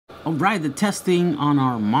Alright, the testing on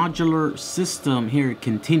our modular system here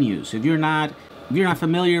continues. If you're not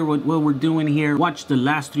familiar with what we're doing here, watch the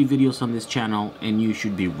last 3 videos on this channel and you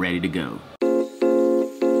should be ready to go.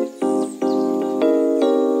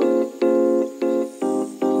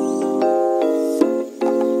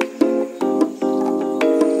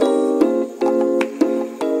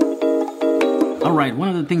 Alright, one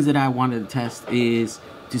of the things that I wanted to test is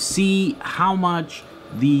to see how much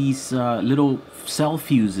these little cell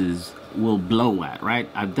fuses will blow at, right?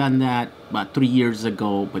 I've done that about 3 years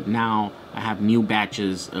ago, but now I have new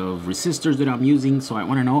batches of resistors that I'm using, so I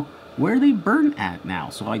want to know where they burn at now.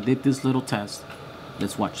 So I did this little test.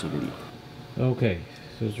 Let's watch the video. Okay,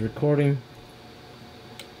 so it's recording.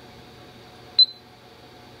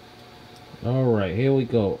 Alright, here we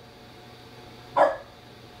go.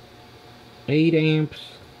 8 amps.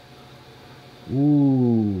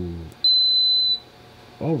 Ooh.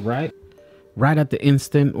 Alright. Right at the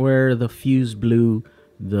instant where the fuse blew,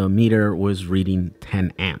 the meter was reading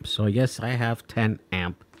 10 amps. So I guess I have 10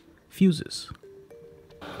 amp fuses.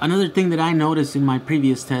 Another thing that I noticed in my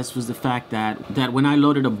previous test was the fact that when I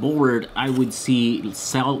loaded a board, I would see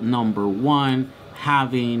cell number 1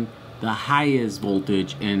 having the highest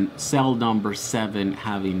voltage and cell number 7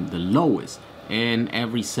 having the lowest. And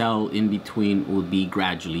every cell in between will be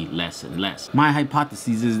gradually less and less. My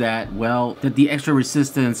hypothesis is that, well, that the extra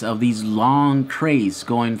resistance of these long trays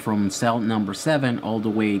going from cell number 7 all the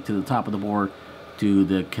way to the top of the board to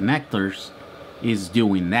the connectors is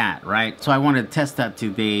doing that, right? So I wanted to test that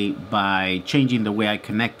today by changing the way I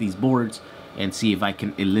connect these boards and see if I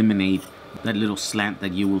can eliminate that little slant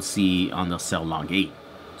that you will see on the cell log 8.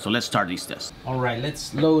 So let's start these tests. All right,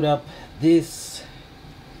 let's load up this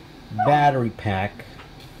battery pack.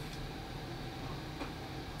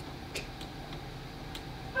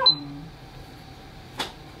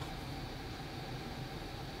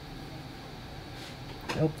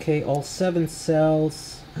 Okay, all 7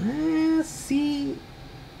 cells. See,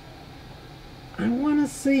 I want to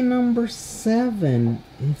say number 7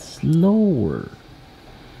 is lower.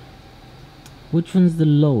 Which one's the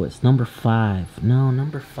lowest? Number 5. No,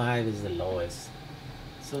 number 5 is the lowest.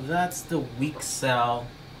 So that's the weak cell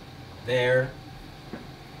there.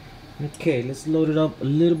 Okay, let's load it up a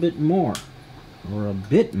little bit more, or a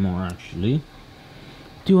bit more actually.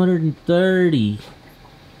 230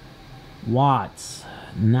 watts,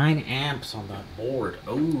 9 amps on that board.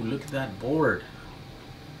 Oh, look at that board.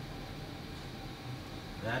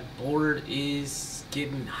 That board is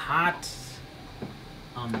getting hot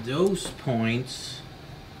on those points.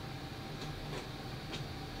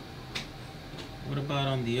 What about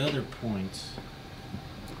on the other points?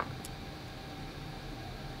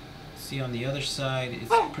 See, on the other side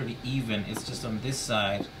it's pretty even. It's just on this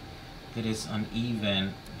side that is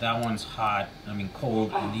uneven. That one's hot, I mean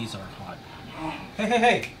cold, and these are hot. Hey, hey,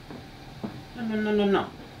 hey! No, no, no, no, no.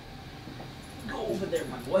 Go over there,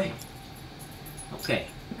 my boy. Okay.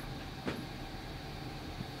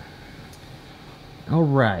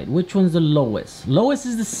 Alright, which one's the lowest? Lowest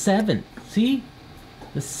is the 7th. See?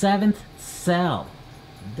 The 7th cell.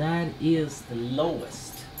 That is the lowest.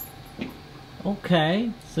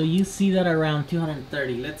 Okay, so you see that around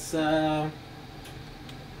 230.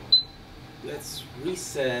 Let's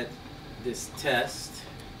reset this test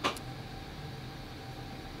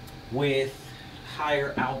with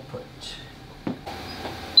higher output.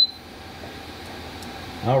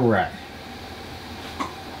 All right,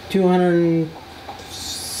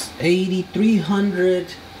 280,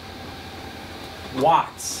 300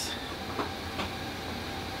 watts.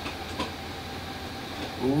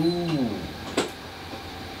 Ooh.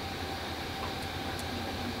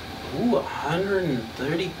 Ooh,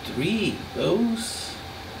 133. Those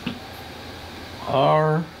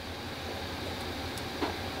are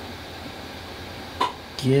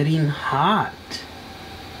getting hot.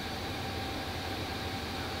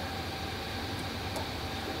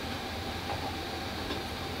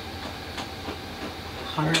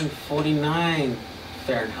 $149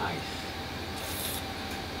 Fahrenheit.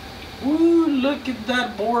 Ooh, look at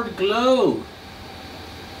that board glow.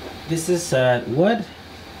 This is what?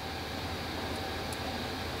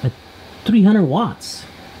 300 watts.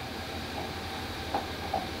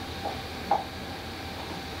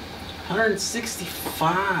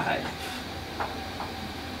 165.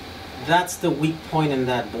 That's the weak point in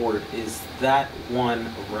that board, is that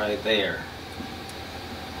one right there.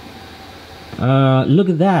 Look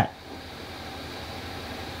at that.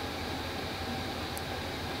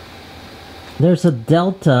 There's a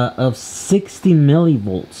delta of 60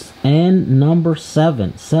 millivolts, and number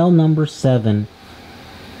 7, cell number 7,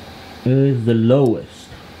 is the lowest.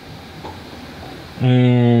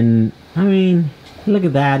 And I mean, look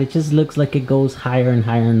at that. It just looks like it goes higher and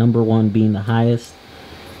higher. Number one being the highest.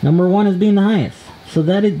 Number one is being the highest. So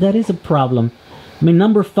that is a problem. I mean,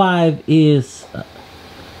 number 5 is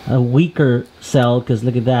a weaker cell, because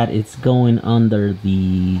look at that. It's going under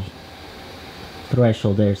the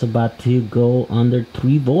threshold there. It's about to go under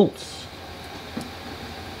 3 volts.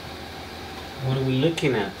 What are we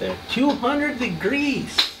looking at there? 200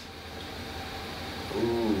 degrees.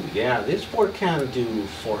 Ooh, yeah, this board can do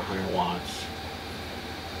 400 watts.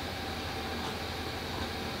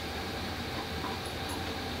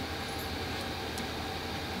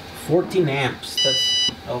 $14 amps.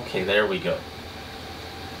 That's okay. There we go.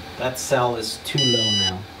 That cell is too low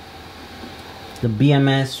now. The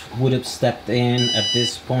BMS would have stepped in at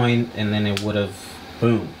this point, and then it would have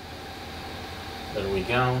boom. There we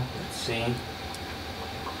go. Let's see.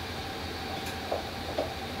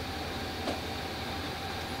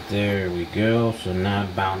 There we go. So now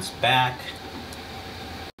it bounced back.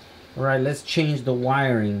 All right, let's change the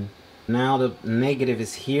wiring. Now the negative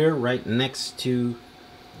is here, right next to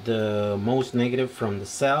the most negative from the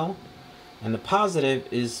cell, and the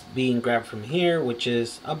positive is being grabbed from here, which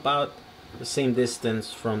is about the same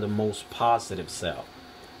distance from the most positive cell.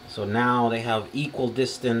 So now they have equal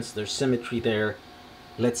distance, there's symmetry there.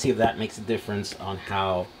 Let's see if that makes a difference on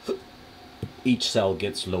how each cell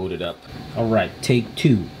gets loaded up. All right, take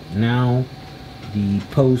 2. Now the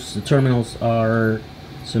terminals are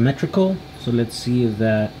symmetrical, so let's see if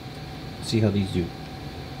that, see how these do.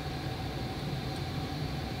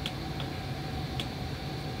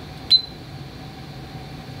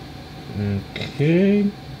 Okay,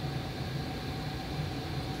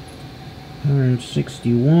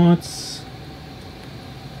 160 watts.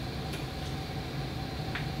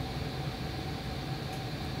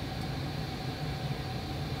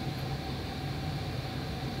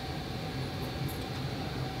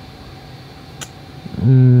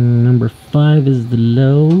 Number 5 is the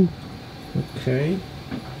low. Okay,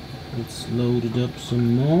 let's load it up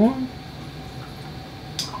some more.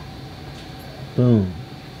 Boom.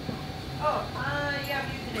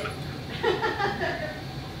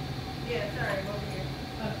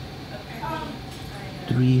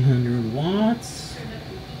 300 watts.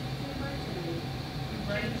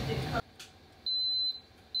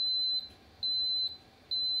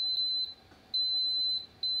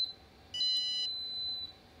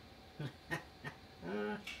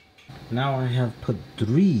 Now I have put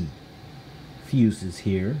 3 fuses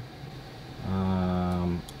here.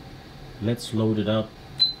 Let's load it up.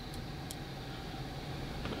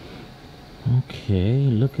 Okay,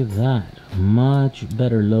 look at that. Much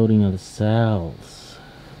better loading of the cells.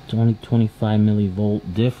 It's only 25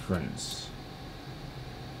 millivolt difference.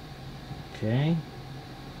 Okay.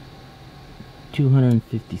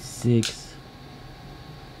 256.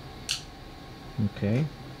 Okay.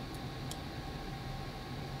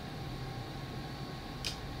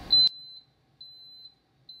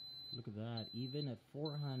 Look at that. Even at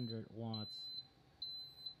 400 watts.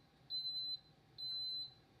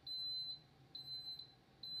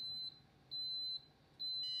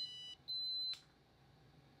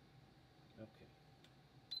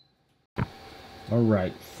 All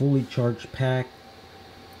right, fully charged pack.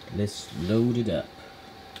 Let's load it up.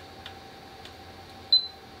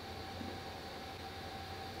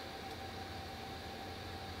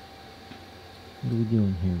 What are we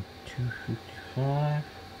doing here? 255.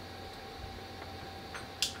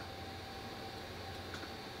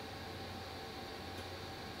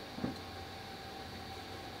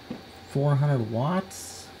 $400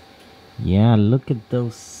 watts. Yeah, look at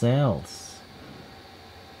those cells.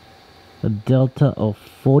 A delta of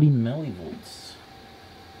 40 millivolts.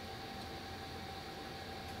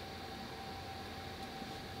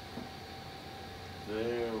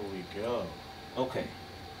 There we go. Okay.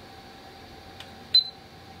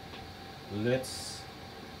 Let's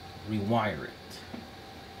rewire it.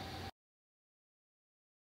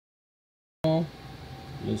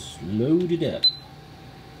 Let's load it up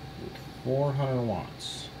with 400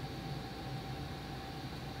 watts.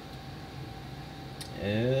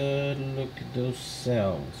 And look at those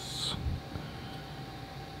cells.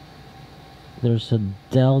 There's a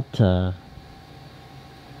delta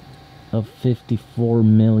of 54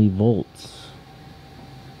 millivolts.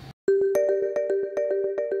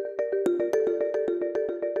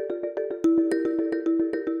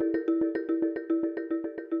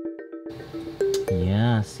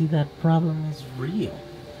 Yeah, see, that problem is real.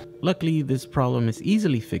 Luckily, this problem is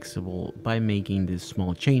easily fixable by making these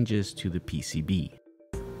small changes to the PCB.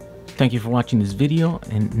 Thank you for watching this video.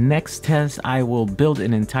 In next test, I will build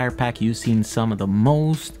an entire pack using some of the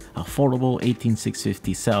most affordable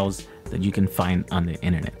 18650 cells that you can find on the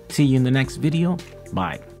internet. See you in the next video.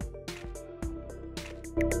 Bye.